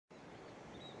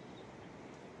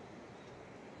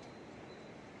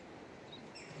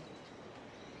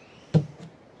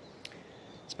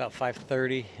About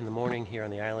 5:30 in the morning here on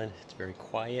the island. It's very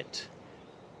quiet,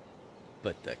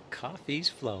 but the coffee's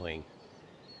flowing.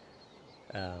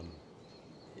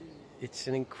 It's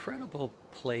an incredible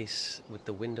place with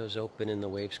the windows open and the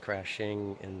waves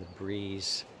crashing and the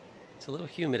breeze. It's a little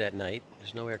humid at night.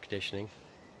 There's no air conditioning.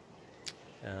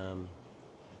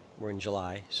 We're in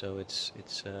July, so it's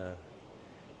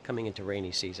coming into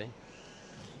rainy season,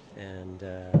 and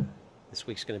this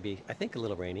week's going to be, I think, a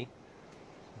little rainy,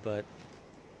 but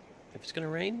if it's going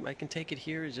to rain, I can take it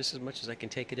here just as much as I can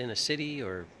take it in a city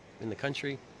or in the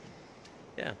country.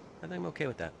 Yeah, I think I'm okay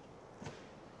with that.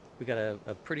 We got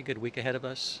a pretty good week ahead of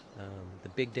us. The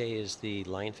big day is the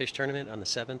Lionfish tournament on the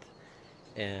 7th,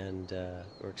 and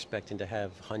we're expecting to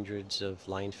have hundreds of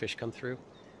lionfish come through.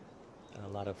 A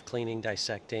lot of cleaning,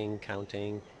 dissecting,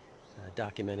 counting,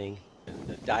 documenting. And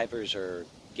the divers are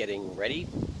getting ready.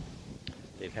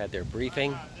 They've had their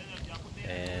briefing,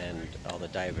 and all the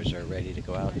divers are ready to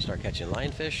go out and start catching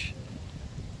lionfish.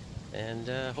 And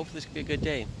hopefully this could be a good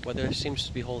day. Weather seems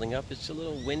to be holding up. It's a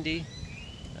little windy,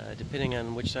 depending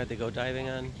on which side they go diving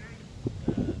on,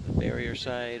 the barrier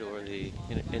side or the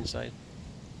inside.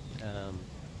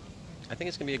 I think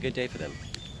it's going to be a good day for them.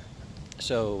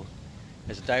 So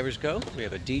as the divers go, we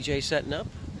have a DJ setting up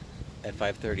at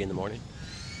 5:30 in the morning.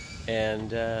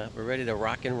 And we're ready to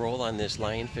rock and roll on this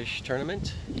lionfish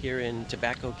tournament here in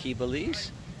Tobacco Caye,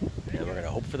 Belize. And we're going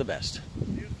to hope for the best.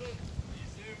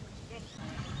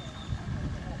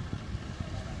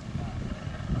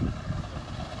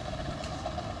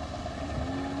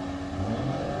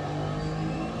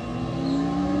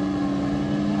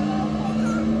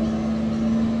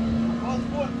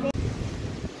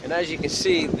 And as you can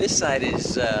see, this side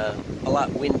is a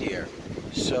lot windier.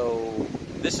 So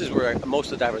this is where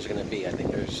most of the divers are going to be. I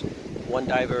think there's one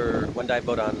dive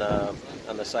boat on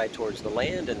the side towards the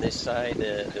land, and this side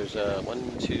there's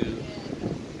 1, 2,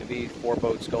 maybe 4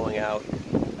 boats going out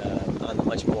on the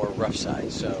much more rough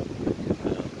side. So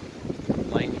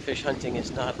lionfish hunting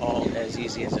is not all as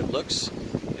easy as it looks,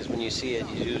 because when you see it,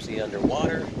 it's usually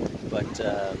underwater, but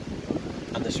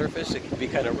on the surface it can be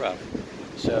kind of rough.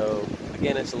 So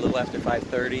again, it's a little after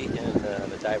 5:30, and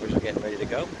the divers are getting ready to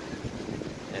go.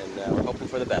 And we're hoping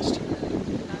for the best.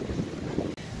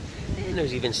 And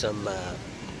there's even some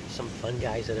fun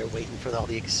guys that are waiting for all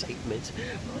the excitement.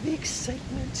 All the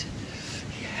excitement.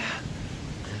 Yeah.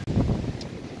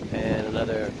 And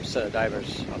another set of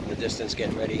divers off in the distance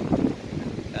getting ready.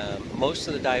 Most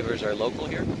of the divers are local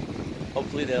here.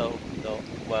 Hopefully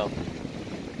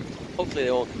hopefully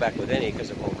they won't come back with any, because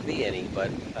there won't be any,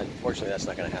 but unfortunately that's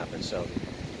not going to happen. So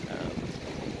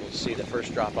we'll see. The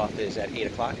first drop-off is at 8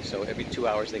 o'clock, so every 2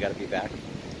 hours they got to be back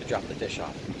to drop the fish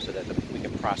off, so that we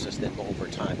can process them over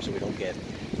time, so we don't get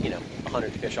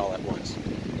 100 fish all at once.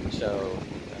 So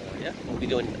yeah, we'll be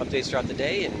doing updates throughout the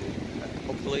day, and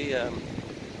hopefully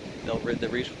they'll rid the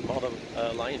reefs from all the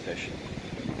lionfish.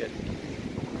 Good.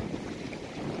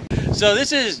 So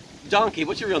this is Donkey.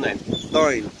 What's your real name?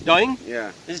 Doing. Doing?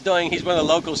 Yeah. This is Doing. He's one of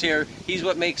the locals here. He's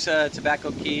what makes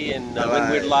Tobacco Caye and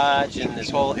Windward Lodge and this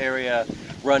whole area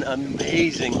run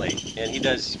amazingly. And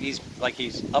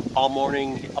he's up all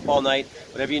morning, up all night,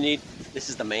 whatever you need. This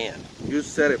is the man. You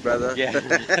said it, brother. Yeah.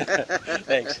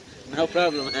 Thanks. No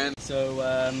problem, man. So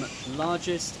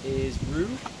largest is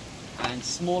Rue, and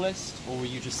smallest, or were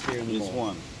you just steering them all? Just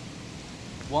one.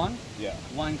 One? Yeah.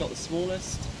 One got the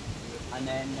smallest, and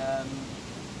then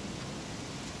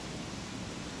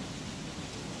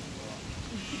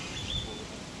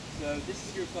so this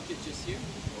is your bucket just here.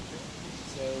 Okay.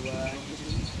 So you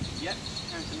just, yep,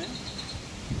 just count them in.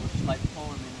 Just like pour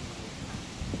them in.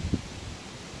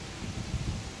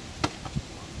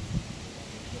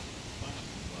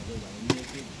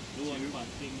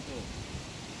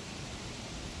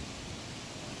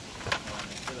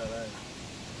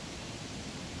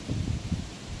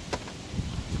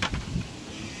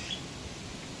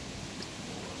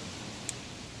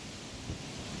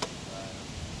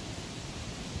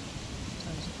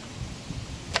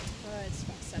 It's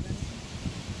about 7.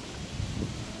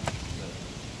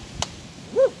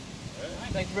 Woo!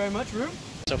 Thank you very much, Rue.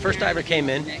 So first diver came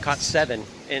in, caught 7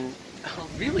 in a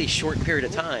really short period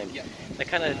of time. That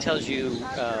kind of tells you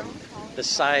the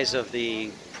size of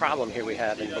the problem here we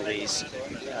have in Belize,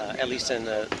 at least in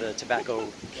the Tobacco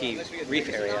Caye reef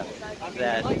area,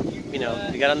 that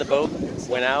we got on the boat,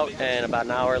 went out, and about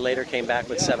an hour later came back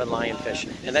with 7 lionfish.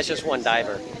 And that's just one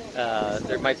diver.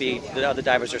 There might be, the other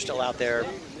divers are still out there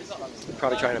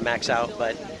probably trying to max out,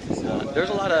 but there's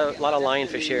a lot of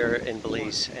lionfish here in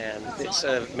Belize, and it's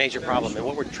a major problem. And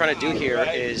what we're trying to do here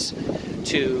is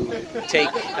to take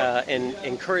and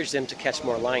encourage them to catch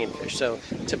more lionfish. So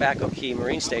Tobacco Caye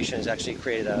Marine Station has actually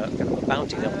created a kind of a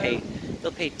bounty.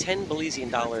 They'll pay 10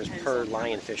 Belizean dollars per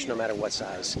lionfish, no matter what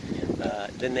size.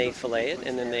 Then they fillet it,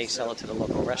 and then they sell it to the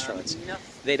local restaurants.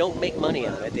 They don't make money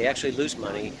on it. They actually lose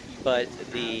money, but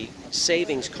the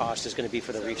savings cost is going to be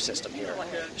for the reef system here.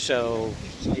 So,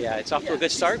 yeah, it's off to a good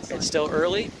start. It's still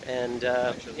early, and,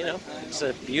 you know, it's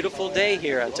a beautiful day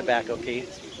here on Tobacco Caye.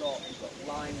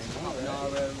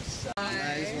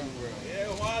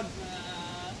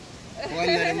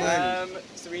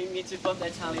 So we need to bump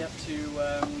their tally up to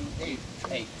 8.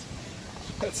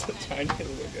 That's a tiny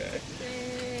little guy.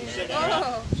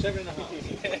 Oh.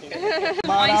 7.5.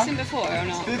 Ice in before or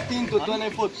not? 15 to 20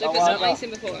 foot. So put some ice in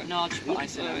before? No, just put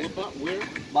ice in it. Where?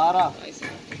 Bara. Ice in.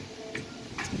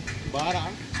 Bara.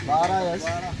 Bara, yes.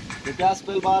 You can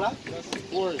spell Bara?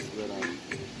 Of course, but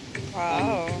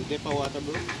Wow. dip of water,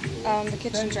 bro. The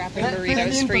kitchen wrapping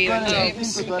burritos for you and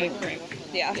James. Okay, great.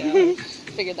 Yeah.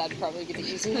 Figured that'd probably be the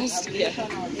easiest. Yeah.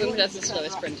 That's the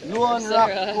slowest printer. You want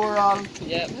rock coral?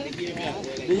 Yep.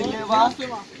 Deliver?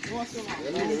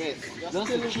 Just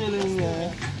a chilling.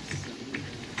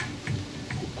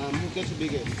 Who catch the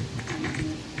biggest?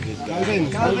 Calvin,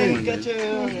 catch a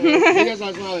Biggest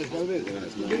or smallest? Calvin.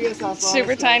 biggest or smallest.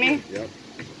 Super tiny? Yep.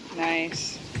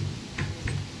 Nice.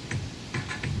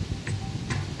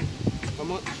 How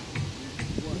much?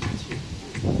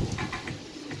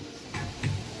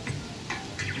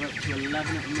 We're up to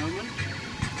 11 at the moment.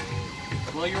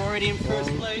 Well, you're already in first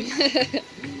place.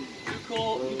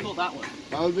 Who caught that one?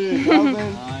 Calvin.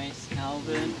 Nice,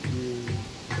 Calvin.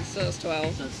 So it's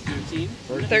 12. So that's 13.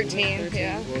 13,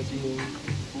 yeah.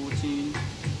 14.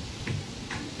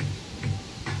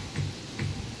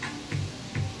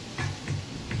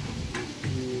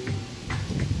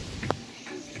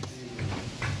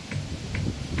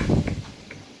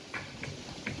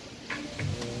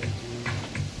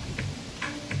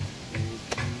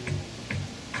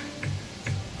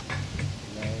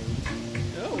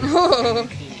 Oh.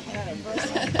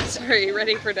 Sorry,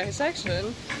 ready for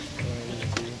dissection.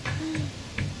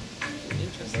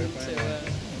 Interesting to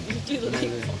do the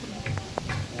big one.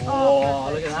 Oh,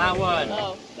 look at that one.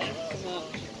 Oh,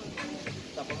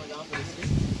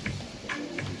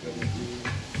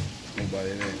 Nobody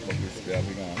knows publicity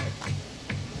having on.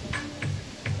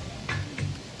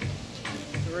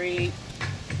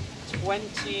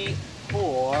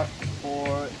 324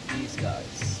 for these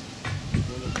guys.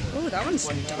 oh, that one's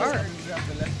dark.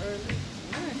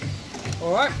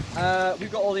 Alright,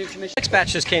 we've got all the information. Next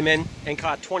batch just came in and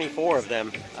caught 24 of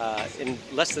them in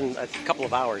less than a couple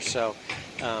of hours. So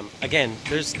again,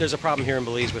 there's a problem here in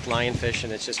Belize with lionfish,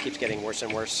 and it just keeps getting worse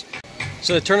and worse.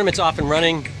 So the tournament's off and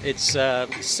running. It's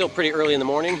still pretty early in the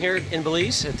morning here in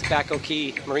Belize at Tobacco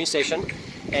Caye Marine Station,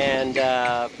 and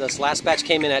this last batch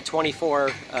came in at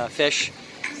 24 fish,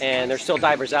 and there's still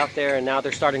divers out there, and now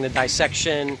they're starting the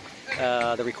dissection,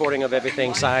 the recording of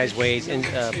everything, size, weight, and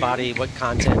body, what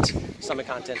content, stomach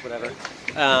content, whatever.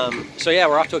 So yeah,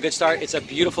 we're off to a good start. It's a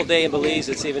beautiful day in Belize.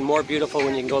 It's even more beautiful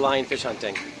when you can go lionfish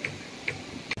hunting.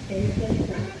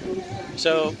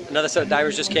 So another set of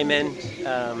divers just came in.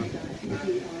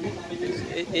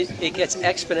 It gets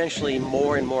exponentially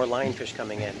more and more lionfish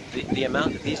coming in. The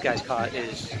amount that these guys caught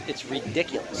it's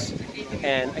ridiculous.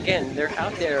 And again, they're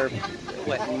out there,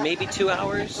 what, maybe 2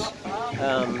 hours?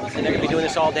 And they're going to be doing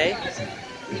this all day.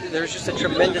 There's just a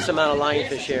tremendous amount of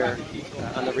lionfish here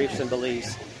on the reefs in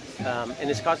Belize. And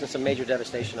it's causing some major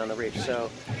devastation on the reef. So,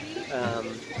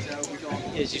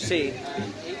 as you see,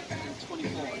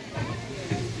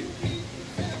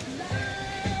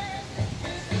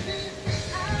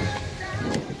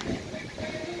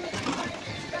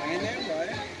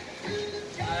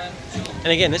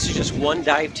 and again, this is just one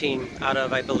dive team out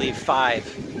of, I believe,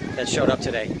 5 that showed up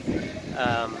today.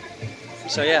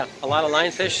 So yeah, a lot of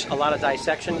lionfish, a lot of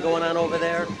dissection going on over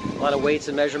there, a lot of weights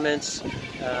and measurements.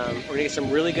 We're going to get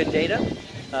some really good data,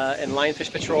 and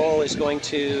Lionfish Patrol is going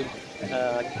to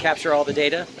capture all the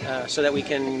data so that we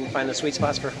can find the sweet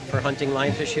spots for hunting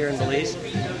lionfish here in Belize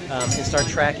and start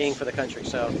tracking for the country.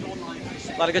 So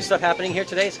a lot of good stuff happening here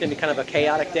today. It's going to be kind of a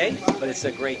chaotic day, but it's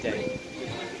a great day.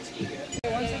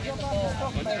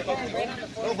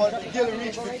 No, but the girl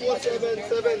reached before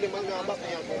 7, the man got back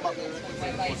and come back.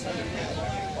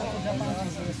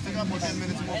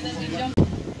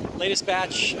 Latest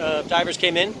batch of divers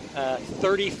came in,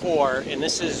 34, and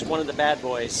this is one of the bad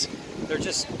boys.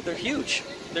 they're huge.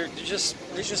 There's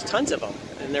just tons of them,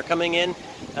 and they're coming in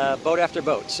boat after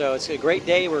boat. So it's a great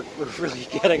day. We're really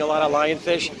getting a lot of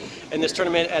lionfish, and this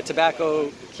tournament at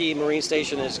Tobacco Caye Marine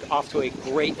Station is off to a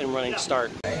great and running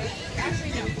start.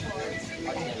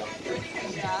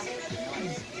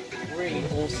 Really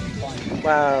awesome find.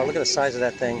 Wow, look at the size of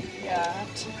that thing. Yeah.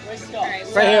 Where's Scott?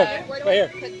 Right here. Where do Right I here.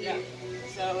 put these?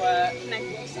 So,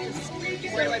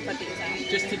 Where do I put these at?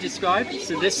 just to describe,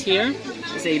 so this here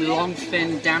is a long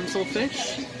fin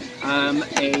damselfish,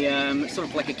 sort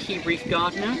of like a key reef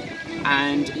gardener,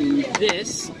 and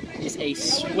this is a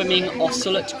swimming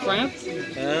ocelot crab,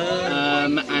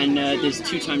 and there's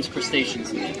 2 times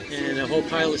crustaceans in it. And a whole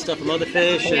pile of stuff from other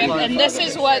fish. And this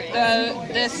is what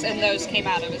this and those came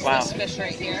out of. Is Wow. this fish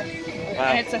right here? Wow.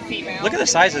 And it's a female. Look at the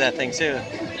size of that thing too.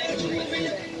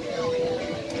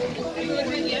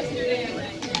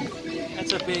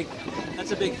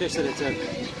 That's a big fish that it took.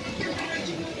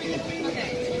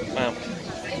 Wow.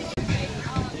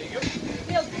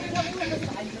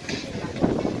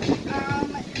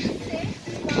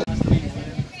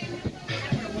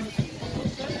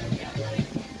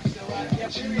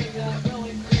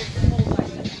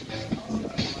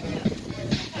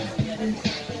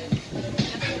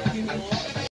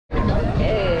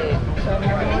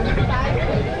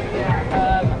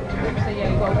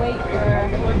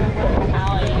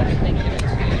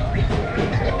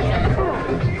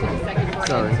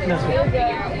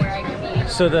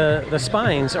 So the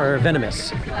spines are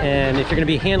venomous, and if you're going to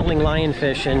be handling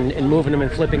lionfish and moving them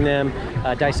and flipping them,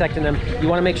 dissecting them, you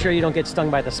want to make sure you don't get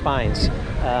stung by the spines.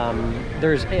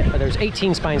 There's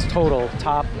 18 spines total,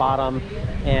 top, bottom,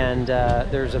 and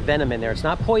there's a venom in there. It's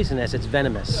not poisonous, it's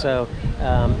venomous. So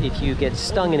if you get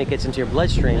stung and it gets into your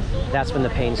bloodstream, that's when the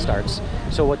pain starts.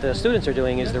 So what the students are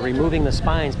doing is they're removing the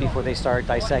spines before they start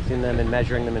dissecting them and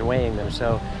measuring them and weighing them.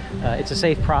 So it's a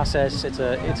safe process. It's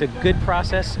a good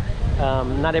process.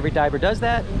 Not every diver does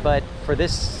that, but for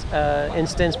this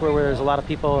instance where there's a lot of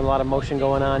people and a lot of motion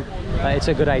going on, it's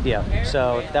a good idea.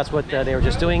 So that's what they were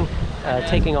just doing,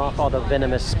 taking off all the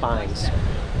venomous spines.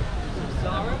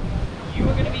 Zara, you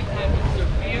are going to be paired with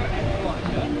Sophia and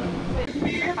Roger.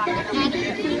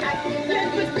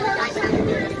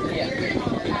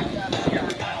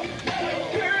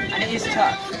 And it is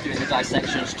tough doing the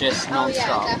dissections just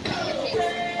non-stop.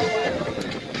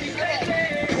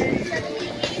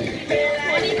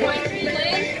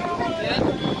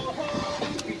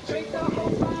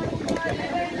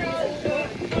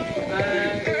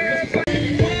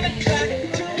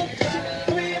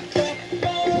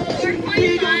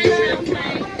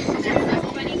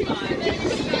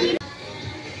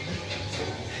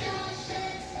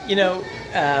 You know,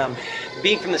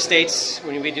 being from the States,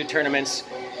 when we do tournaments,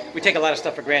 we take a lot of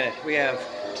stuff for granted. We have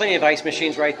plenty of ice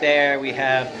machines right there. We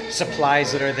have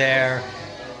supplies that are there,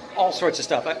 all sorts of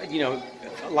stuff. You know,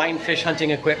 lionfish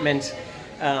hunting equipment.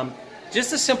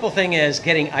 Just a simple thing as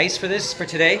getting ice for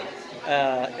today.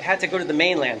 Had to go to the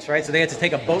mainlands, right? So they had to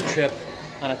take a boat trip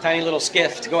on a tiny little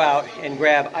skiff to go out and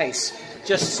grab ice,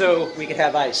 just so we could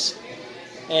have ice.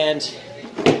 And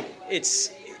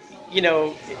it's, you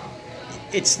know,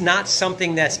 it's not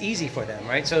something that's easy for them,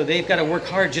 right? So they've got to work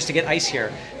hard just to get ice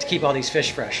here to keep all these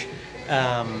fish fresh.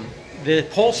 The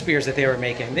pole spears that they were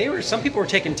making, some people were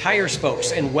taking tire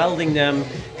spokes and welding them,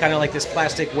 kind of like this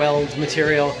plastic weld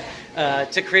material,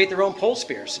 to create their own pole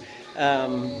spears.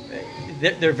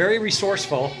 They're very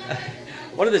resourceful.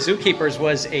 One of the zookeepers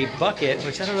was a bucket,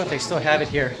 which I don't know if they still have it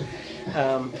here.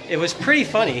 It was pretty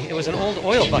funny. It was an old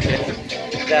oil bucket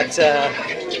that,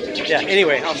 yeah,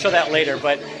 anyway, I'll show that later.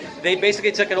 But they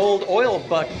basically took an old oil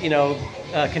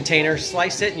container,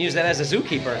 sliced it, and used that as a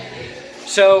zookeeper.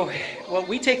 So what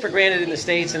we take for granted in the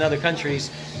States and other countries,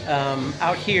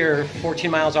 out here, 14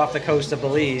 miles off the coast of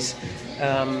Belize,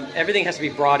 everything has to be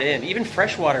brought in. Even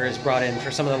fresh water is brought in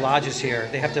for some of the lodges here.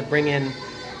 They have to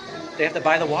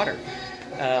buy the water.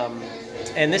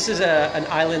 And this is an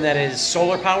island that is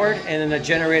solar powered and then a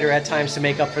generator at times to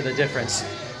make up for the difference.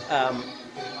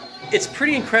 It's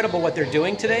pretty incredible what they're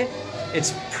doing today.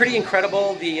 It's pretty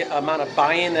incredible the amount of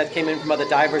buy-in that came in from other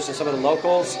divers and some of the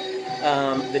locals.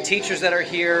 The teachers that are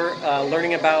here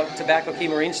learning about Tobacco Caye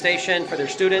Marine Station for their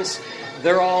students,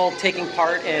 they're all taking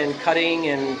part in cutting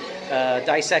and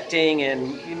dissecting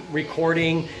and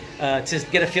recording to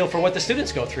get a feel for what the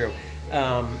students go through.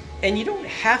 And you don't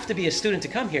have to be a student to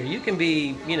come here. You can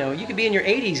be, you can be in your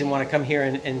 80s and want to come here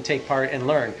and take part and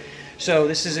learn. So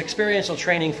this is experiential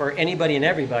training for anybody and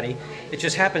everybody. It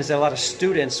just happens that a lot of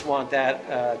students want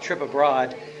that trip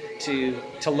abroad to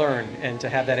learn and to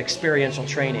have that experiential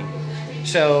training.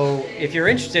 So if you're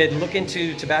interested, look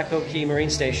into Tobacco Caye Marine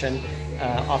Station.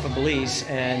 off of Belize,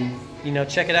 and you know,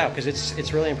 check it out because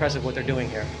it's really impressive what they're doing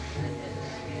here.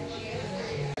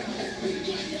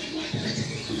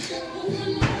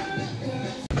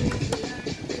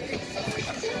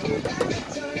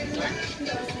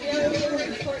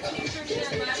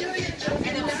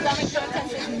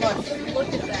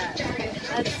 Look at that.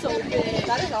 That's so big.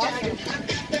 That is awesome.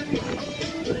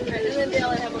 And then they'll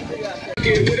have them for you after.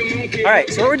 All right,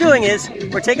 so what we're doing is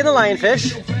we're taking the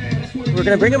lionfish, we're going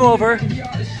to bring them over,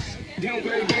 we're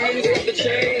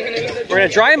going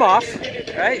to dry them off,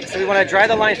 right? So we want to dry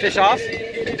the lionfish off,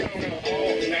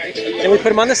 then we put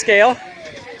them on the scale,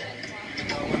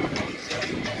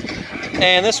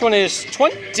 and this one is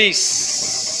 20.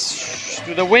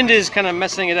 The wind is kind of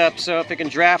messing it up, so if it can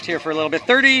draft here for a little bit.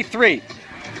 33.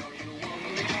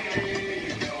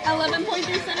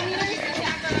 11.3 centimeters?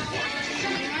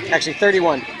 Actually,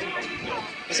 31.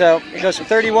 So it goes from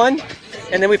 31,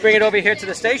 and then we bring it over here to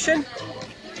the station.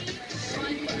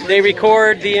 They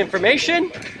record the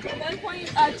information.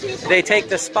 They take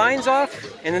the spines off,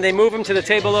 and then they move them to the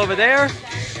table over there,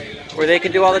 where they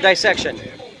can do all the dissection.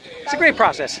 It's a great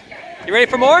process. You ready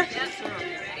for more?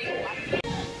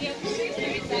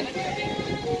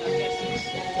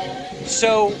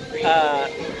 So,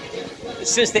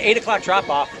 since the 8 o'clock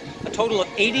drop-off, a total of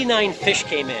 89 fish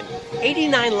came in.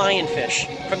 89 lionfish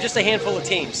from just a handful of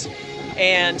teams.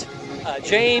 And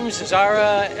James,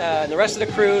 Zara, and the rest of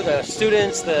the crew, the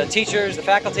students, the teachers, the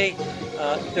faculty,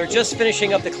 they're just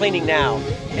finishing up the cleaning now.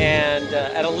 And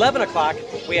at 11 o'clock,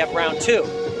 we have round 2.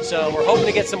 So we're hoping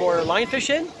to get some more lionfish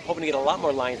in, hoping to get a lot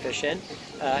more lionfish in,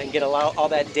 and get all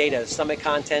that data, stomach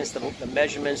contents, the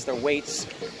measurements, their weights.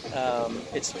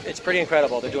 It's pretty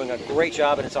incredible. They're doing a great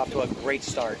job, and it's off to a great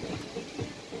start.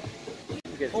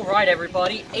 All right,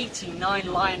 everybody, 89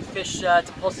 lionfish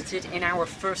deposited in our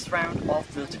first round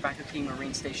of the Tobacco Caye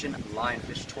Marine Station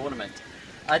Lionfish Tournament.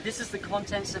 This is the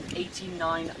contents of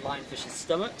 89 lionfish's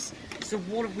stomachs. So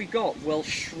what have we got? Well,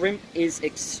 shrimp is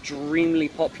extremely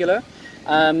popular.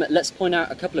 Let's point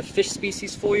out a couple of fish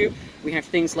species for you. We have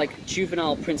things like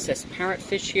juvenile princess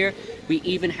parrotfish here. We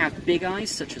even have big eyes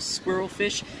such as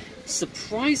squirrelfish.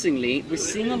 Surprisingly, we're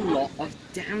seeing a lot of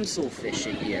damselfish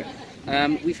in here.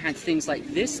 We've had things like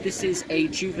this. This is a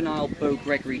juvenile Beau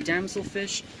Gregory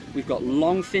damselfish. We've got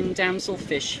longfin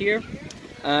damselfish here.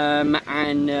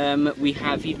 We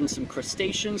have even some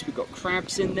crustaceans. We've got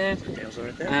crabs in there. Tails are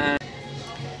right there.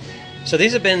 So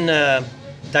these have been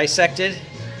dissected,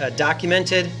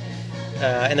 documented,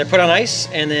 and they're put on ice.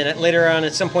 And then later on,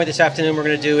 at some point this afternoon, we're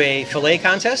going to do a fillet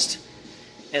contest.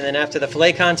 And then after the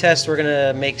fillet contest, we're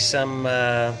going to make some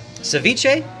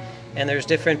ceviche. And there's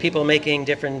different people making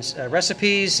different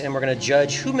recipes, and we're going to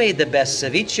judge who made the best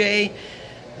ceviche.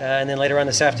 And then later on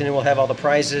this afternoon, we'll have all the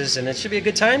prizes, and it should be a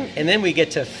good time. And then we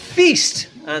get to feast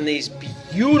on these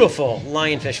beautiful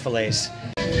lionfish fillets.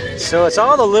 So it's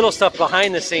all the little stuff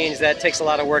behind the scenes that takes a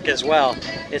lot of work as well.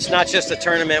 It's not just a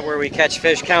tournament where we catch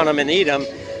fish, count them, and eat them.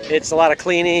 It's a lot of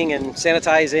cleaning and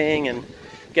sanitizing and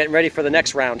getting ready for the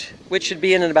next round, which should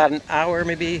be in about an hour,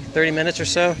 maybe 30 minutes or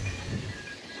so.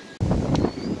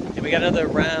 And we got another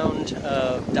round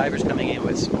of divers coming in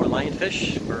with some more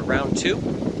lionfish for round 2.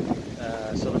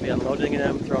 So they'll be unloading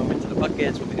them, throwing them into the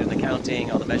buckets, we'll be doing the counting,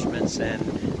 all the measurements, and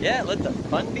yeah, let the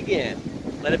fun begin.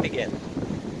 Let it begin.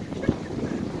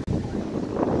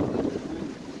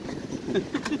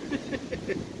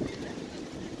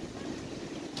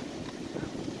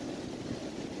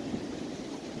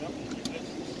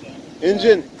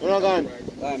 Engine, we're not on.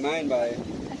 Bye, mine, bye.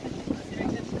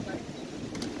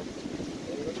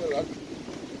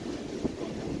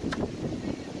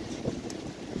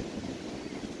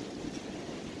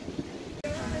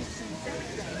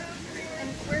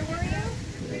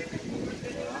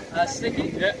 Sticky?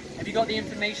 Yeah. Have you got the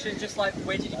information, just like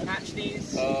where did you catch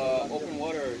these? Open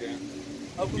water again.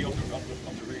 Open Up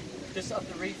the reef. Just up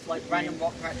the reef, like random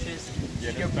rock patches.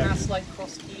 Yeah, Did you go past like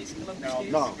Cross Keys, Columbus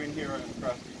Keys? No. Between here and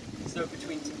Cross Keys. So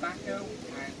between Tobacco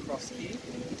and Cross Key.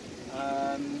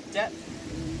 Depth?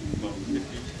 About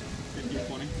 15,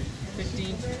 20 feet.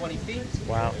 15 to 20 feet.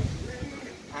 Wow.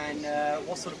 And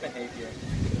what sort of behavior?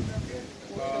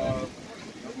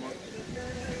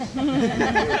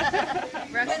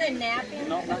 Resting and napping.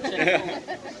 Not much anymore.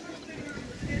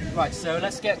 Right, so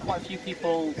let's get quite a few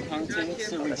people counting,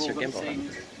 so we've That's all your got the gimbal,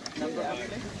 same number,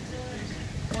 hopefully.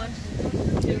 1,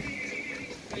 2,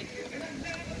 3,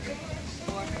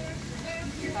 4,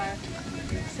 5,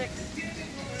 6,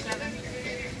 7,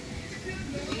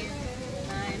 8,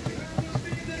 9,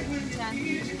 10,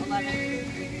 11,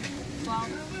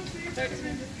 12,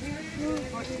 13,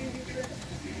 14,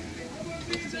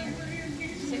 15,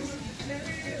 16,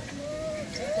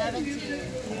 17,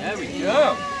 There we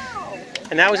go.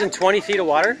 And that was in 20 feet of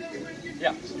water?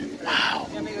 Yeah. Wow.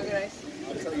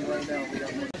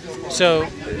 So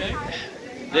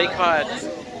they caught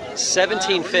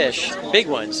 17 fish, big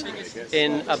ones,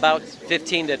 in about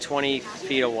 15 to 20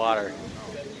 feet of water,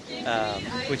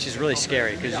 which is really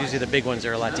scary because usually the big ones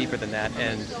are a lot deeper than that.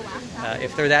 And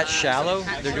if they're that shallow,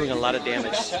 they're doing a lot of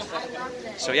damage.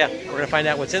 So yeah, we're going to find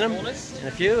out what's in them in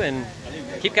a few and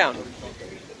keep counting.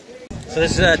 So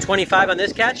this is 25 on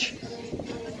this catch.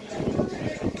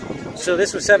 So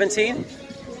this was 17?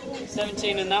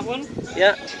 17 in that one?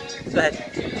 Yeah, go ahead.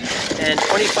 And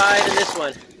 25 in this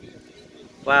one.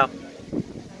 Wow.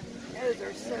 Those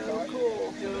are so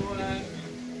cool.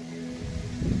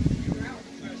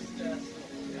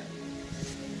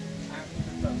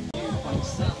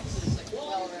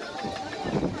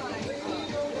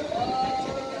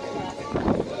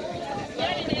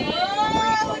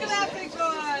 Oh, look at that big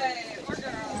boy! Or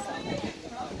girl.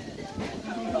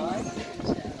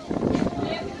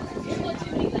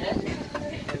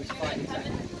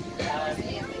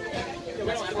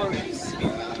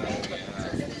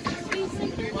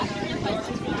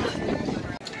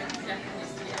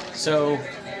 So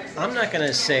I'm not going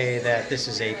to say that this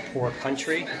is a poor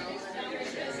country,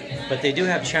 but they do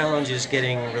have challenges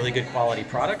getting really good quality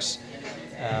products.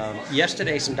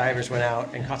 Yesterday some divers went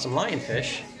out and caught some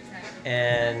lionfish,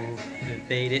 and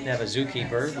they didn't have a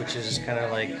zookeeper, which is kind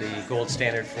of like the gold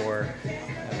standard for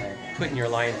putting your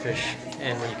lionfish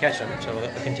in when you catch them, so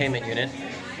a containment unit.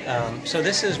 So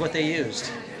this is what they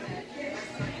used.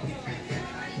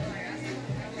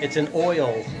 It's an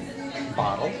oil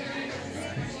bottle,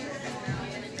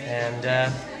 and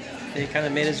they kind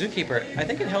of made a zookeeper. I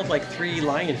think it held like 3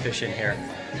 lionfish in here.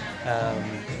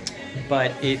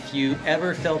 But if you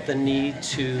ever felt the need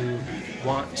to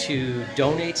want to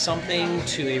donate something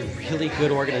to a really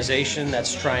good organization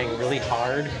that's trying really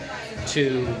hard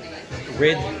to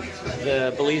rid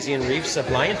the Belizean reefs of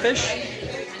lionfish,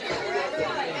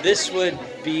 this would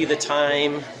be the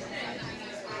time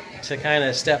to kind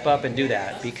of step up and do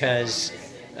that, because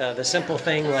the simple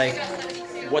thing like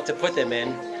what to put them in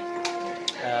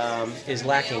is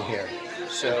lacking here.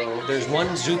 So there's one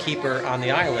zookeeper on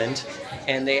the island,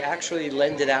 and they actually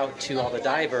lend it out to all the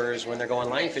divers when they're going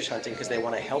lionfish hunting because they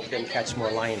want to help them catch more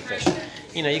lionfish.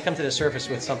 You know, you come to the surface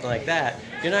with something like that,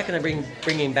 you're not going to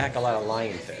bringing back a lot of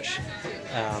lionfish.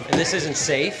 And this isn't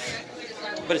safe,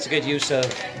 but it's a good use of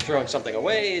throwing something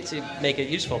away to make it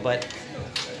useful. But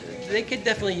they could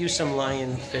definitely use some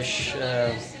lionfish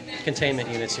containment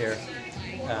units here.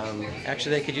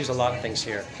 Actually, they could use a lot of things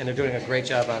here, and they're doing a great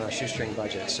job on a shoestring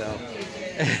budget, so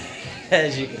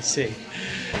as you can see.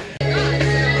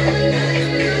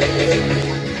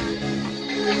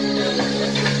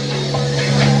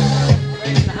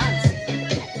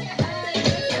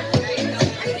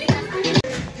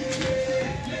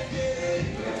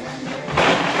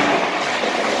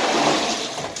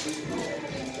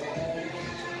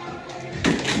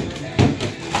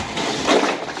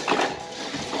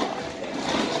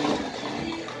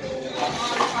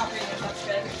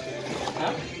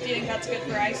 That's good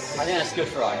for ice? I think that's good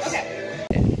for ice. Okay.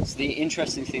 So the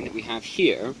interesting thing that we have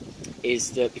here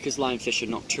is that because lionfish are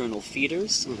nocturnal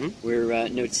feeders, we're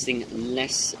noticing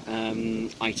less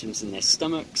items in their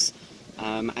stomachs,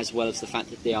 as well as the fact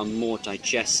that they are more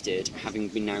digested, having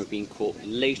been now being caught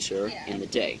later in the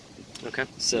day. Okay.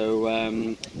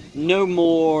 So no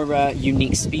more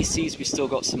unique species. We've still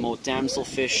got some more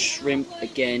damselfish, shrimp,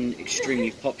 again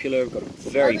extremely popular. We've got a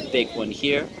very big one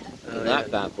here.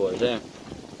 That bad boy there.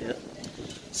 Yeah.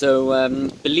 So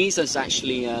Belize is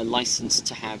actually licensed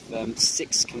to have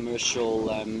 6 commercial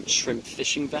shrimp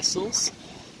fishing vessels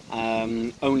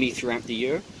only throughout the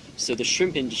year. So the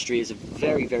shrimp industry is a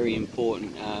very, very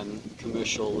important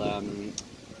commercial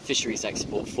fisheries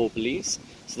export for Belize.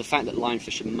 So the fact that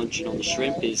lionfish are munching on the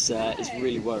shrimp is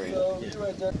really worrying.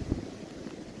 Yeah.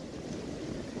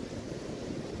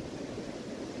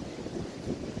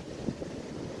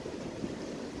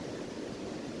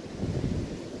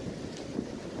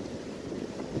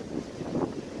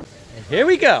 Here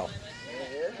we go.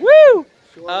 Woo!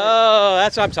 Oh,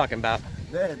 that's what I'm talking about.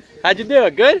 How'd you do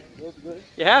it? Good?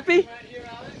 You happy?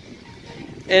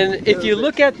 And if you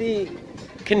look at the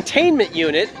containment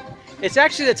unit, it's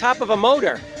actually the top of a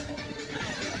motor.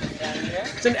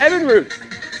 It's an Evinrude.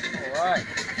 Alright.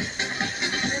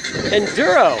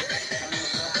 Enduro.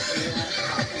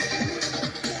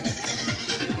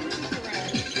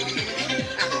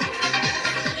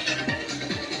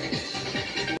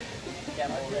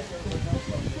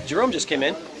 Jerome just came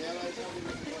in,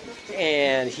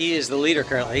 and he is the leader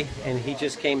currently, and he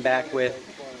just came back with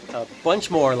a bunch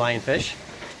more lionfish.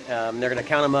 They're going to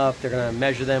count them up, they're going to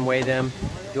measure them, weigh them,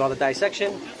 do all the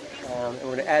dissection, and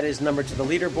we're going to add his number to the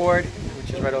leaderboard,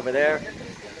 which is right over there.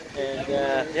 And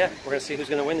yeah, we're going to see who's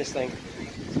going to win this thing.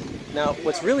 Now,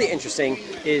 what's really interesting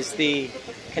is the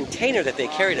container that they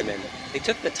carried him in. They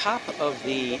took the top of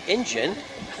the engine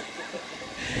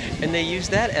and they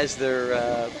used that as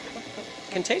their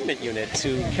containment unit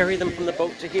to carry them from the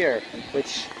boat to here,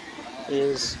 which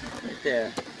is right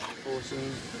there.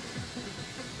 Awesome.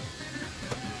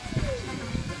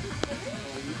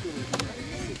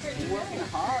 Working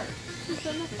hard.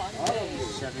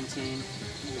 17.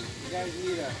 You guys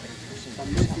need a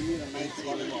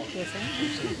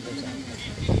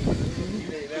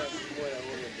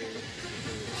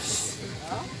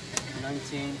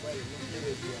 19.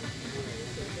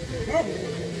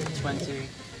 20.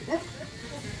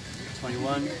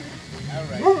 21.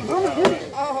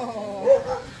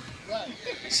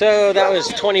 So that was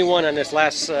 21 on this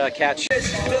last catch.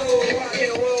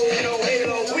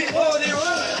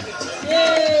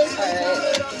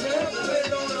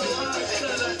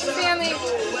 Sammy,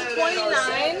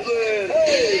 29.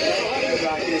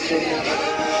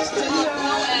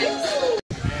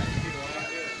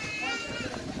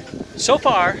 So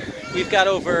far, we've got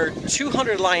over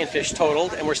 200 lionfish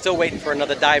totaled, and we're still waiting for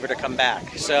another diver to come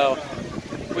back. So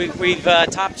we've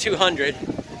topped 200,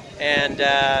 and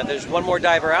there's one more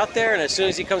diver out there, and as soon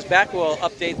as he comes back, we'll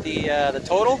update the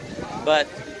total. But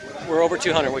we're over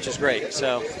 200, which is great.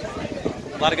 So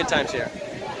a lot of good times here.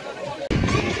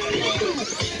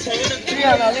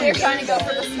 We're trying to go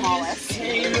for the smallest.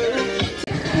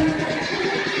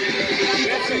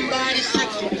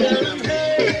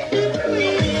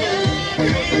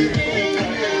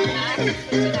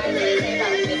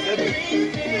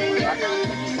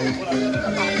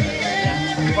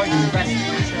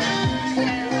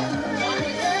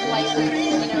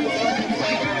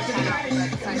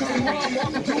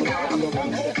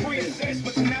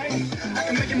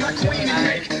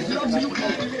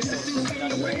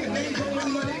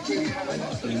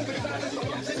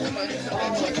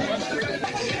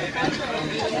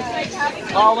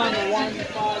 All on the 1,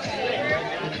 5.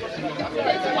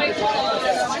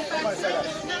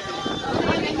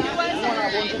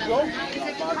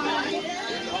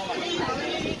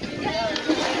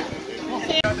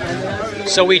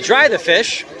 So we dry the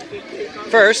fish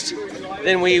first,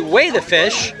 then we weigh the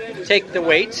fish, take the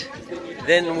weight,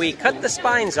 then we cut the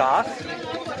spines off,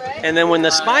 and then when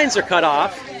the spines are cut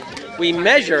off, we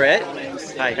measure it.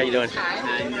 Hi, how you doing?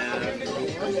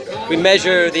 We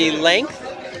measure the length.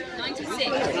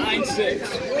 96.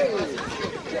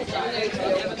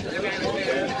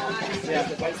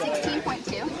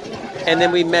 16.2. And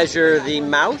then we measure the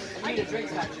mouth.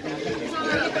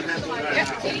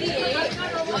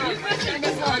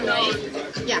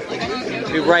 Yeah.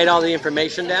 We write all the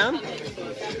information down.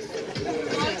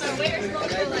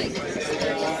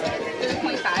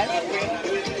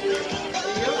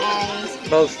 3.5.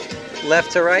 And Both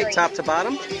left to right, top to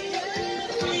bottom.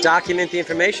 Document the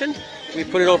information. We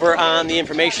put it over on the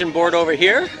information board over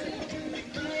here.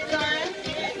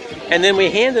 And then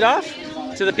we hand it off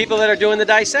to the people that are doing the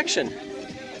dissection.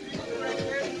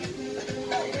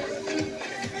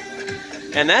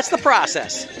 And that's the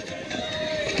process.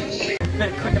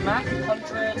 Bit quicker math,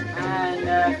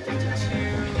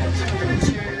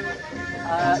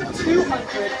 152,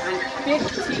 250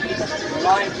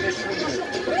 lionfish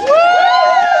removed. Woo!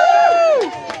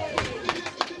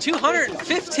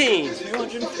 215.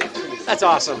 250. That's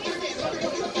awesome.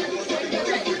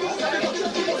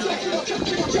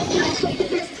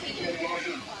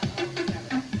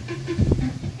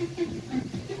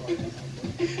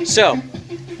 So,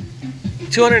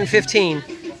 215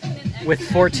 with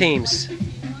 4 teams.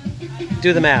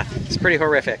 Do the math. It's pretty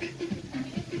horrific.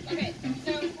 okay,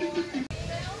 so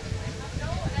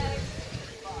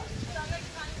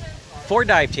 4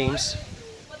 dive teams,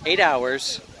 8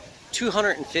 hours,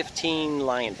 215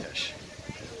 lionfish.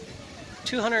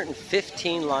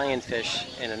 215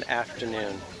 lionfish in an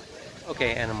afternoon.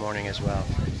 Okay, and a morning as well.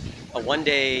 A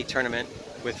one-day tournament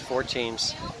with 4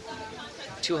 teams.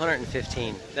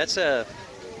 215. That's a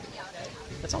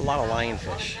lot of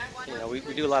lionfish. You know, we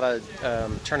do a lot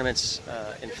of tournaments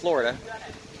in Florida,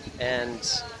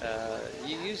 and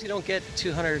you usually don't get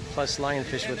 200 plus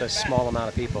lionfish with a small amount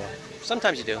of people.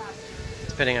 Sometimes you do,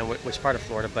 depending on which part of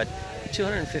Florida, but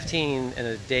 215 in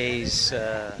a day's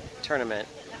tournament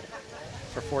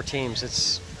for 4 teams,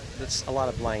 that's a lot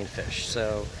of lionfish.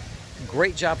 So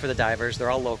great job for the divers. They're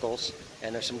all locals,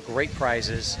 and there's some great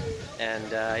prizes.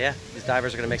 And yeah, these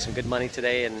divers are going to make some good money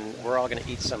today, and we're all going to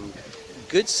eat some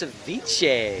good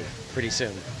ceviche pretty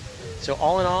soon. So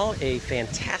all in all, a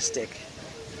fantastic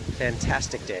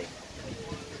fantastic day.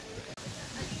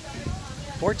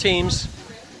 4 teams,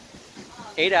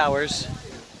 8 hours,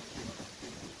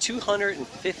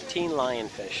 215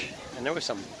 lionfish, and there were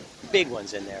some big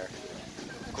ones in there.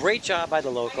 Great job by the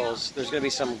locals. There's going to be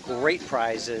some great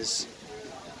prizes.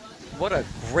 What a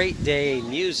great day,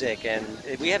 music, and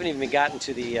we haven't even gotten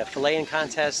to the filleting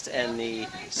contest and the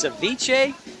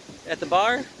ceviche at the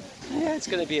bar. Yeah, it's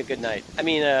going to be a good night. I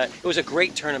mean, it was a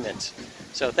great tournament.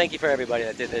 So thank you for everybody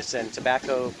that did this, and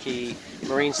Tobacco Caye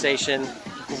Marine Station,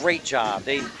 great job.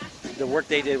 The work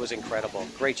they did was incredible.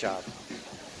 Great job.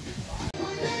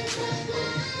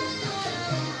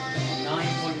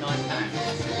 9.9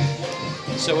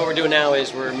 pounds. So what we're doing now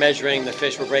is we're measuring the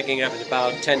fish. We're breaking it up at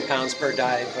about 10 pounds per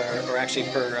dive, or actually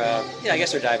per, yeah, I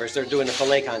guess they're divers. They're doing a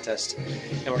fillet contest.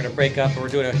 And we're going to break up, we're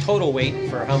doing a total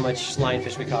weight for how much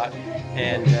lionfish we caught.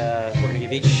 And we're going to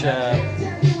give each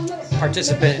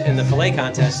participant in the fillet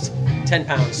contest 10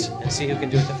 pounds and see who can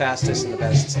do it the fastest and the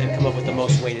best and come up with the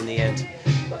most weight in the end.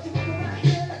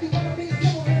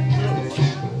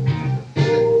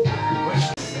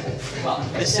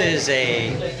 This is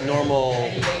a normal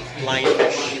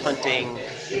lionfish hunting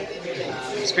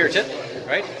spear tip,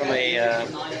 right? From a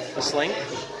sling,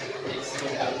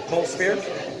 pole spear.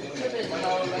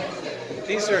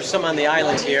 These are some on the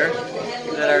island here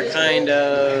that are kind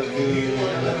of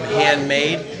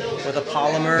handmade with a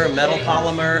polymer, a metal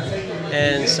polymer,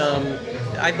 and some,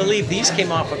 I believe these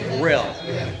came off a grill.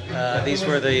 These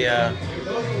were the,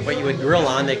 what you would grill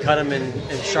on. They cut them and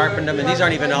sharpened them, and these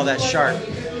aren't even all that sharp,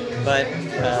 but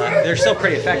they're still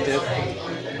pretty effective.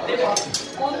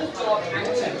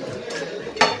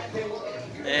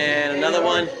 And another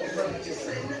one.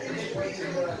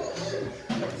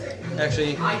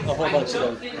 Actually, a whole bunch of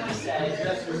them.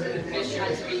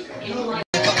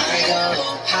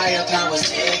 Higher powers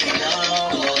taking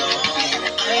over.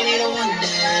 I need a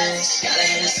witness. Got a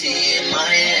Hennessy in my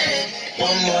hand.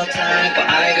 One more time before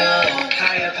I go.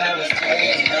 Higher powers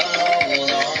taking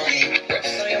over.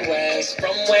 Rips on your ways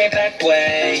from way back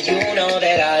way. You know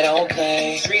that I don't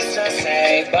play. Streets are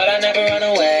safe, but I never run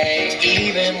away.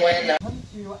 Even when I Come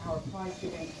to our prize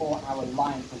giving for our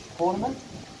Lionfish tournament.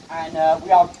 And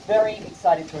we are very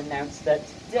excited to announce that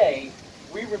today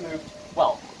we removed,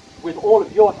 well, with all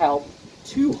of your help,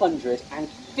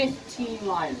 215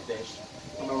 lionfish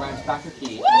from around Tobacco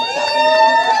Caye.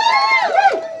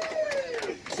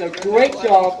 So great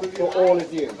job for all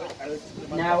of you.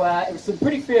 Now, it was some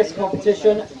pretty fierce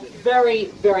competition, very,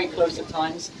 very close at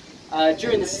times.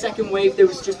 During the second wave, there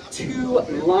was just 2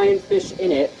 lionfish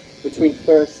in it between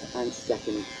first and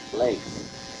second place.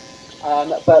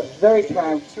 But very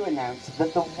proud to announce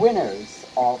that the winners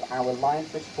of our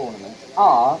Lionfish tournament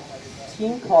are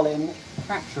Team Colin,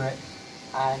 Patrick,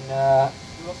 and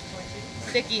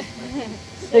Sticky.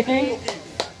 Sticky,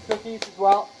 cookies as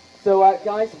well. So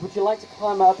guys, would you like to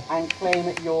climb up and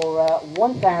claim your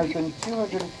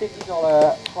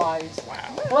 $1,250 prize,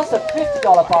 plus a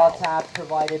 $50 bar tab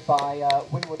provided by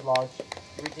Windward Lodge,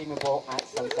 redeemable at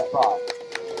Sunset Bar.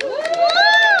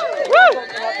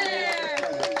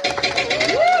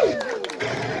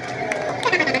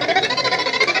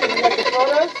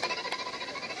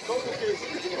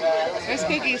 There's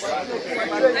cookies.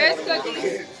 There's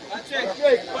cookies.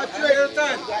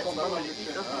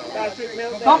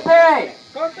 Compay!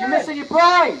 You're missing your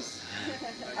prize!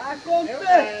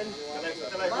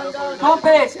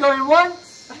 Compay, it's going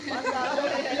once.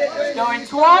 It's going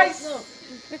twice.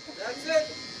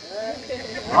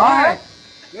 Alright.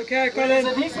 Okay, Colin.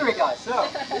 So these three guys, so.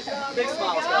 Big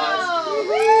smiles, guys.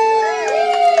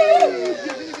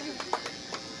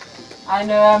 And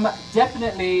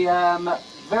definitely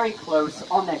very close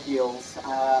on their heels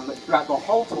throughout the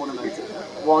whole tournament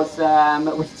was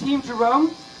Team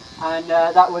Jerome, and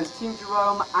that was Team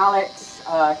Jerome, Alex,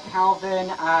 Calvin,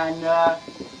 and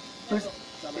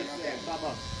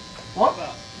what?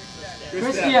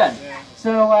 Christian.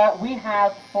 So we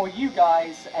have for you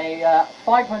guys a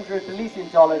 $500 Belizean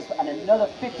dollars and another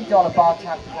 $50 bar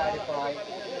tab provided by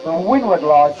the Windward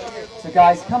Lodge. So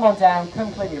guys, come on down,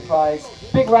 come claim your prize.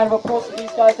 Big round of applause for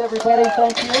these guys, everybody.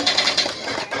 Thank you.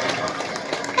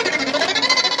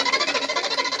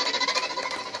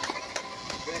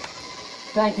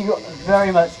 Thank you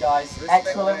very much, guys.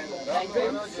 Excellent. Thank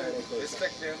you.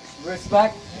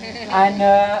 Respect. And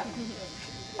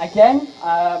again,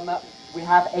 we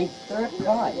have a third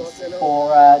prize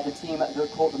for the team that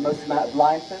caught the most amount of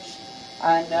lionfish.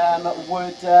 And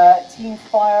would Team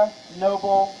Fire,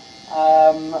 Noble,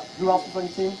 who else was on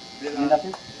your team?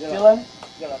 Dylan.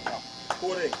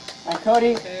 And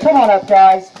Cody, come on up,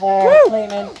 guys, for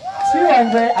claiming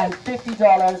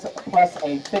 $250 plus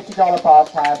a $50 bar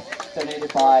tab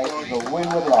donated by the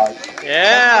Wynwood Lodge.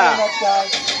 Yeah! Come on up,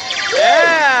 guys.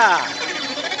 Yeah!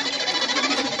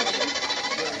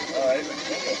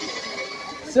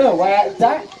 So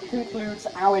that concludes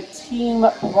our team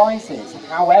prizes.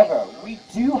 However, we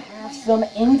do have some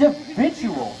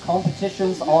individual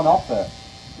competitions on offer.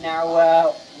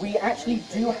 Now, we actually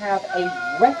do have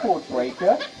a record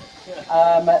breaker.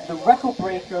 The record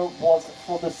breaker was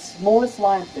for the smallest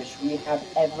lionfish we have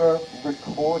ever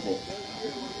recorded.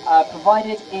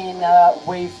 Provided in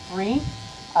wave 3,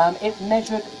 it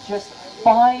measured just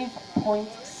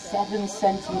 5.7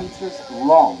 centimeters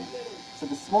long. So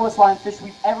the smallest lionfish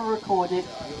we've ever recorded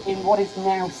in what is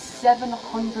now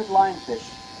 700 lionfish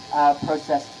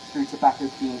processed through Tobacco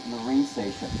Caye Marine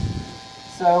Station.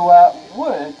 So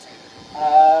Wood,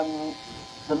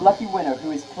 the lucky winner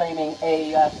who is claiming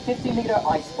a 50-litre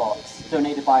icebox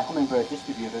donated by Hummingbird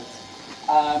Distributors,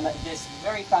 this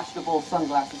very fashionable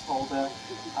sunglasses holder,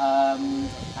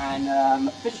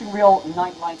 and fishing reel,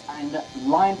 nightlight and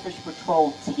Lionfish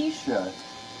Patrol t-shirt.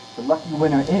 The lucky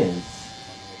winner is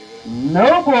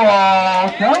Noble.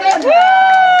 Come on down.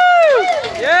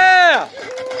 Yeah!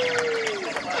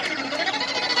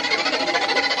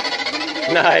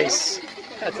 Nice.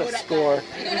 That's a score.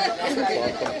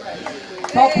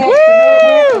 Top points to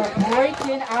Noble for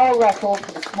breaking our record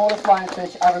for the smallest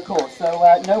lionfish ever caught. So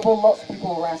Noble, lots of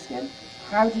people were asking,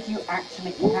 how did you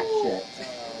actually catch it?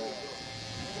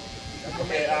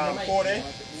 Okay, 40.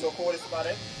 So 40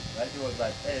 spotted. Like he was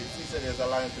like, hey, he said there's a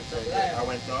lionfish right here. I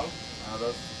went down, and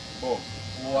just boom.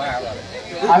 Wow.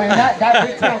 I mean, that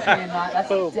big talking in that's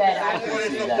dead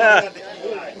accuracy there.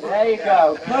 There you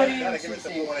go. Cody,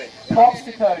 props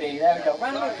to Cody. There we go.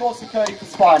 Round of applause to Cody for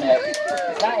spotting it.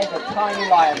 That is a tiny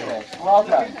lionfish. Well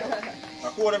done.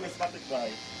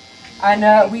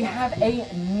 And we have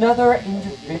another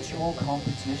individual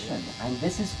competition, and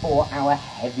this is for our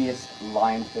heaviest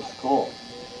lionfish caught.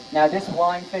 Now, this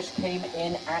lionfish came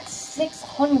in at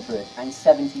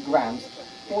 670 grams,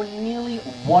 or nearly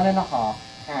 1.5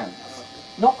 pounds.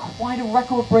 Not quite a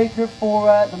record breaker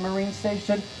for the Marine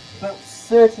Station, but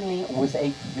certainly was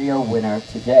a clear winner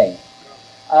today.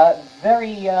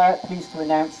 Very pleased to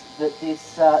announce that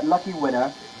this lucky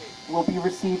winner will be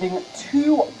receiving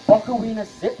 2 Bocawina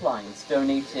zip lines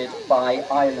donated by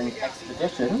Island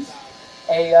Expeditions,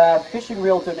 a fishing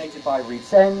reel donated by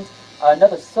Reef's End,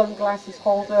 another sunglasses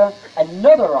holder,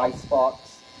 another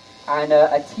icebox, and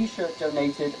a t-shirt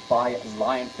donated by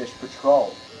Lionfish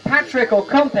Patrol. Patrick or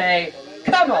Compe,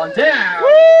 come on down!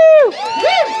 Woo!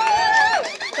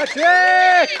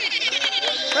 Patrick!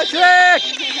 Patrick!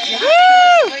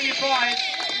 Woo!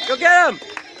 Go get him!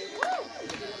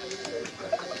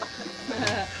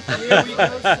 Here we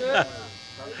go, sir.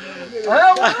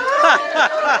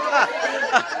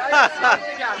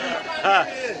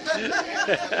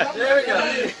 There we go.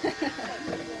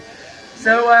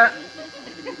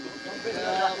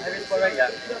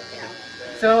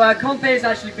 So, Compe has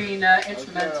actually been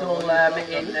instrumental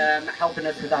in helping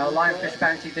us with our lionfish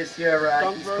bounty this year.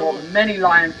 He's caught many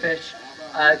lionfish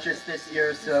just this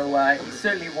year, so he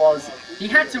certainly was. He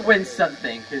had to win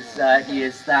something because he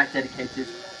is that dedicated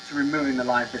to removing the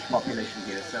lionfish population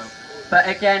here. So, but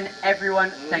again,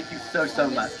 everyone, thank you so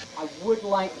much. I would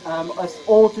like us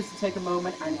all just to take a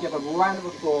moment and give a round of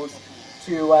applause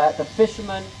to the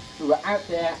fishermen who were out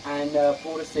there and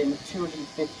brought us in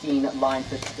 215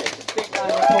 lionfish sticks. A big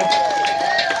round of applause.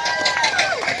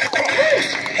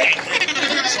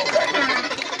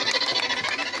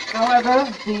 However,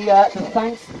 the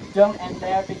thanks don't end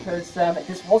there, because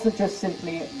this wasn't just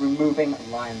simply removing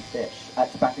lionfish.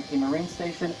 At Tobacco Caye Marine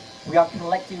Station, we are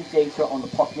collecting data on the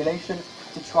population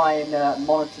to try and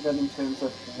monitor them in terms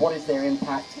of what is their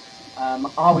impact.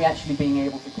 Are we actually being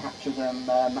able to capture them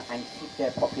and keep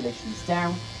their populations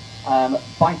down?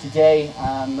 By today,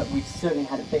 we've certainly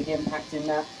had a big impact in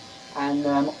that, and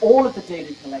all of the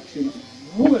data collection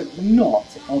would not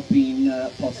have been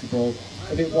possible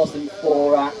if it wasn't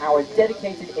for our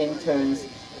dedicated interns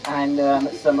and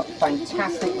some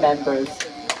fantastic members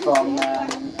from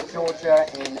Georgia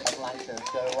in Atlanta.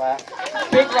 So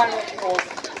big round of applause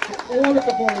to all of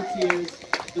the volunteers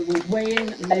that were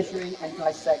weighing, measuring and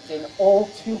dissecting all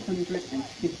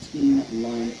 215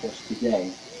 lionfish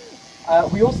today.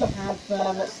 We also have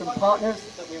some partners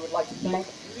that we would like to thank.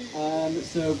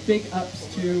 So big ups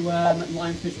to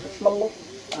Lionfish Patrol.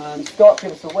 Scott,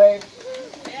 give us a wave.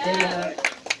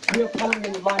 We are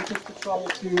partnering with Lionfish Patrol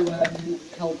to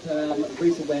help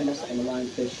raise awareness on the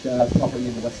lionfish problem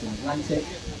in the Western Atlantic,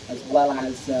 as well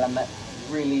as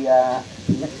really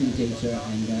collecting data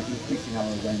and increasing our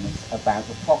awareness about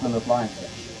the problem of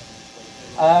lionfish.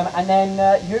 And then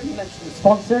you already mentioned the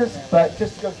sponsors, but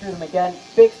just to go through them again,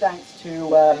 big thanks to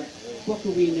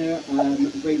Tobacco Caye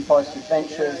Rainforest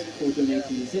Adventures for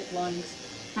donating the zip lines.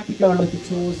 Happy Go Lucky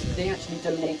Tours, they actually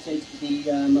donated the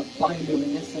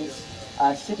bioluminescence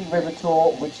City River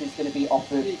Tour, which is going to be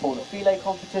offered for the fillet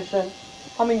competition.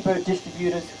 Hummingbird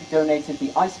Distributors, who donated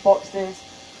the ice boxes.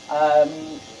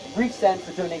 Reef Send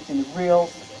for donating the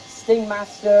reels. Sting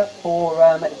Master for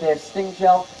their sting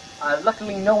gel.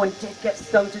 Luckily no one did get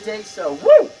stung today, so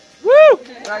woo! Woo!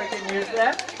 Very good news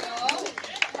there.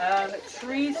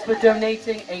 Trees for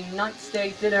donating a night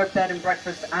stay, dinner, bed and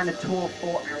breakfast and a tour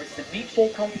for our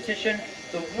ceviche competition.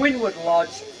 The Wynwood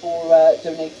Lodge for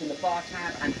donating the bar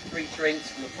tab and 3 drinks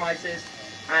for the prizes.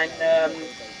 And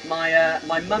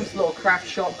my mum's little craft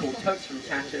shop called Totes from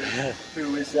Tatters,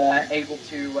 who was able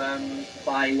to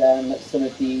buy some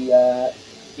of the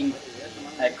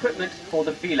equipment for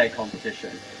the fillet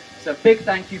competition. So big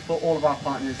thank you for all of our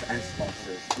partners and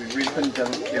sponsors. We really couldn't do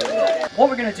it without. What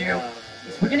we're going to do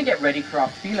is we're going to get ready for our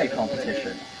fillet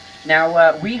competition.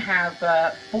 Now we have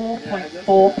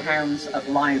 4.4 pounds of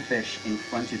lionfish in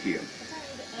front of you.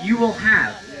 You will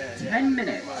have 10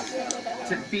 minutes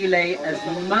to fillet as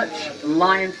much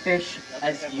lionfish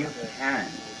as you can.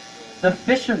 The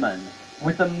fisherman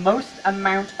with the most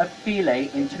amount of fillet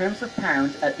in terms of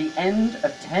pound at the end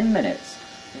of 10 minutes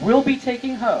will be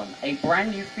taking home a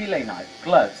brand new fillet knife,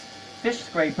 gloves, fish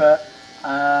scraper,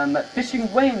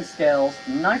 fishing weighing scales,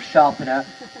 knife sharpener,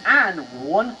 and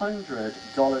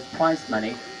 $100 prize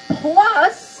money,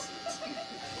 plus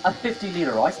a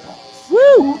 50-litre ice box.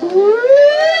 Woo!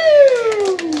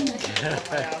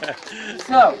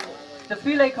 So, the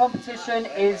fillet competition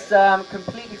is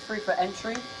completely free for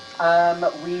entry.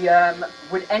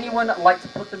 Would anyone like to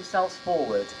put themselves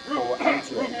forward for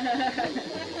entry?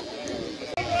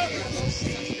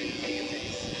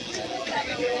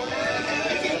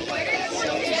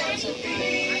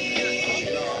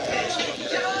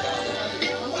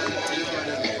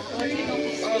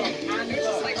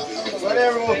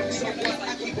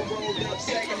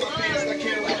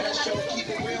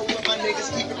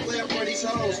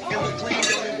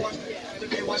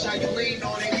 Watch how you lean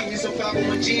on it. Give me some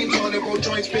 501 jeans on it. Roll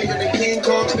joints bigger than King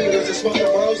Kong's fingers. And smoke the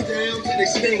rolls down to their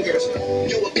fingers.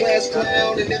 You a class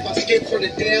clown, and if I skip for the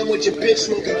damn with your bitch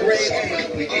smoking gray.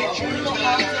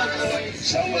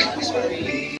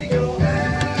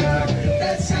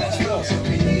 That's how it's supposed to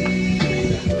be.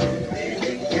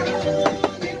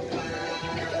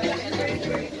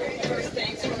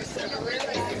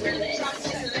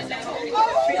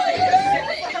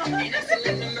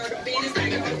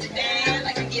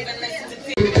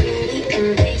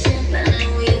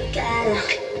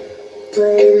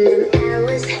 Putting in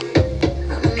hours,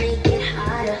 I'ma make it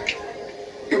harder.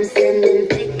 I'm sending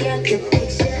pick up your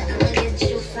picture, I'ma get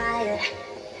you fired.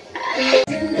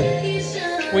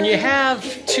 When you have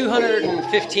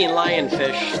 215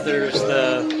 lionfish, there's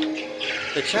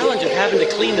the challenge of having to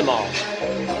clean them all.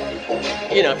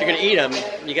 You know, if you're going to eat them,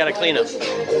 you got to clean them.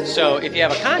 So if you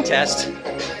have a contest,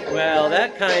 well,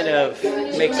 that kind of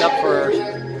makes up for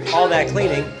all that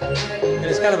cleaning. And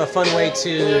it's kind of a fun way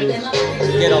to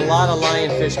get a lot of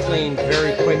lionfish cleaned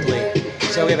very quickly.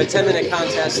 So we have a 10-minute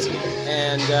contest,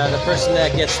 and the person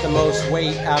that gets the most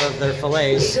weight out of their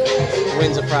fillets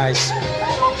wins a prize.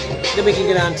 Then we can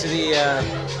get on to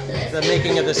the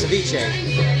making of the ceviche.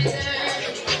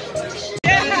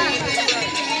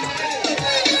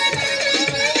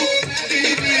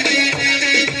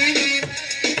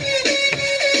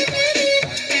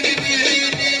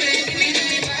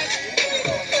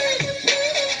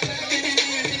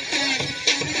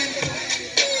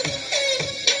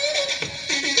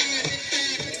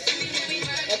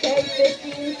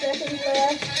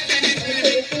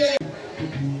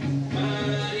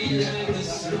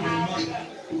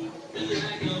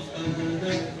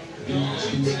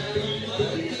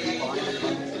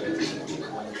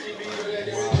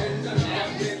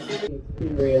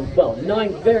 Well,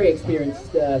 9 very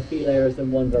experienced filleters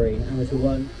and 1 very amateur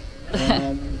one.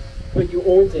 But you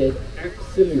all did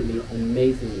absolutely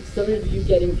amazingly. Some of you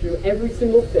getting through every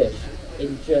single fish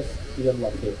in just the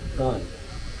allotted time.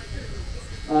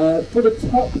 For the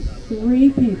top 3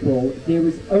 people, there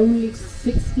was only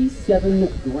 67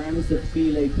 grams of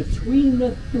fillet between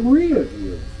the 3 of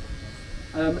you.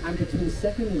 And between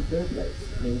 2nd and 3rd place,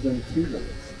 there was only 2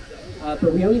 minutes.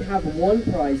 But we only have 1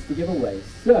 prize to give away.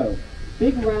 So,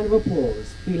 big round of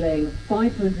applause, filleting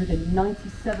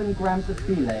 597 grams of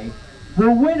fillet.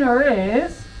 The winner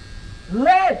is...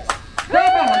 Lead!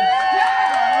 Come on!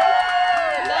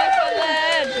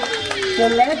 So So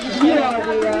Les, you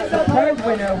are the third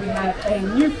winner. We have a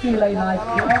new filet knife,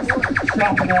 glass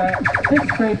sharpener, fish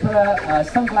scraper,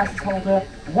 sunglasses holder,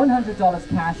 $100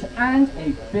 cash, and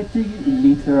a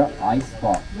 50-liter ice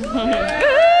box.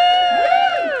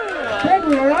 Thank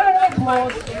you, a round of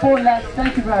applause for Les.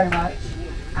 Thank you very much.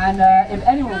 And if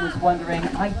anyone was wondering,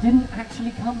 I didn't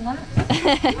actually come last.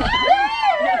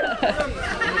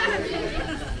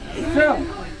 So,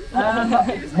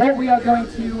 what we are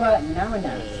going to now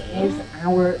announce is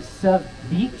our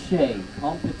ceviche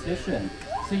competition.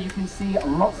 So you can see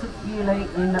lots of filet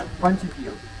in front of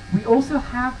you. We also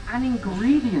have an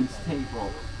ingredients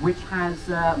table, which has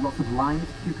lots of limes,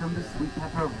 cucumbers, sweet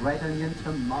pepper, red onion,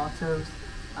 tomatoes,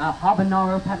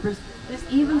 habanero peppers. There's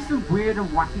even some weird and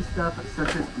wacky stuff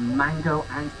such as mango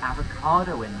and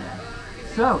avocado in there.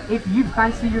 So if you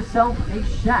fancy yourself a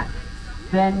chef,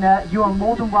 then you are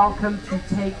more than welcome to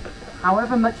take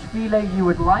however much filet you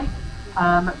would like,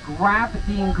 grab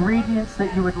the ingredients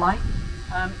that you would like.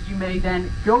 You may then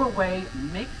go away,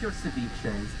 make your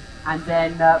ceviches, and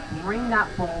then bring that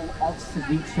bowl of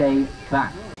ceviche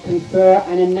back. Confer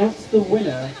and announce the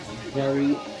winner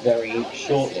very, very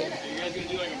shortly.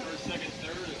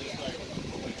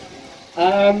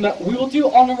 We will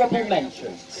do honourable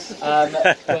mentions,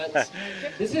 but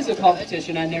this is a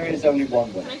competition and there is only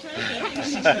one winner.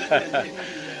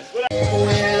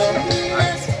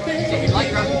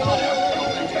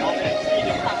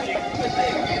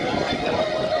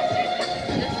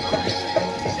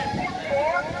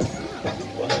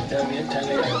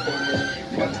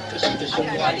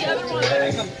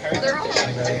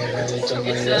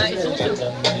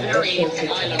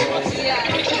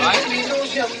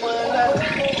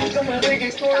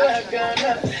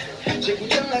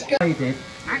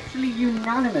 Actually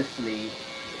unanimously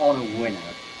on a winner,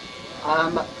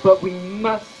 but we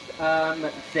must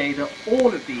say that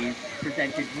all of these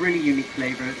presented really unique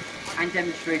flavours and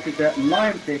demonstrated that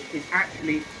lionfish is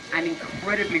actually an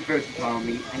incredibly versatile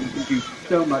meat and you can do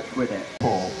so much with it.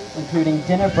 Including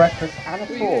dinner, breakfast and a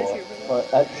tour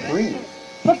at 3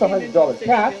 plus $100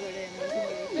 cash.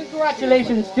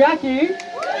 Congratulations, Jackie!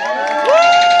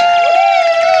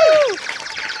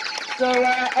 So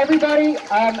everybody,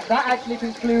 that actually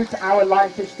concludes our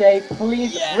Lionfish Day.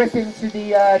 Please rip into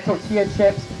the tortilla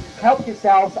chips, help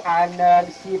yourselves,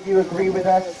 and see if you agree with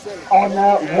us on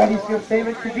what is your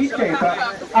favorite ceviche. But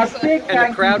a big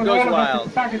thank you from all of us at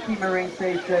Tobacco Caye Marine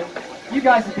Station. You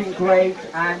guys have been great,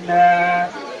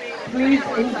 and please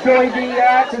enjoy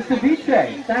the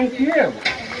ceviche. Thank you.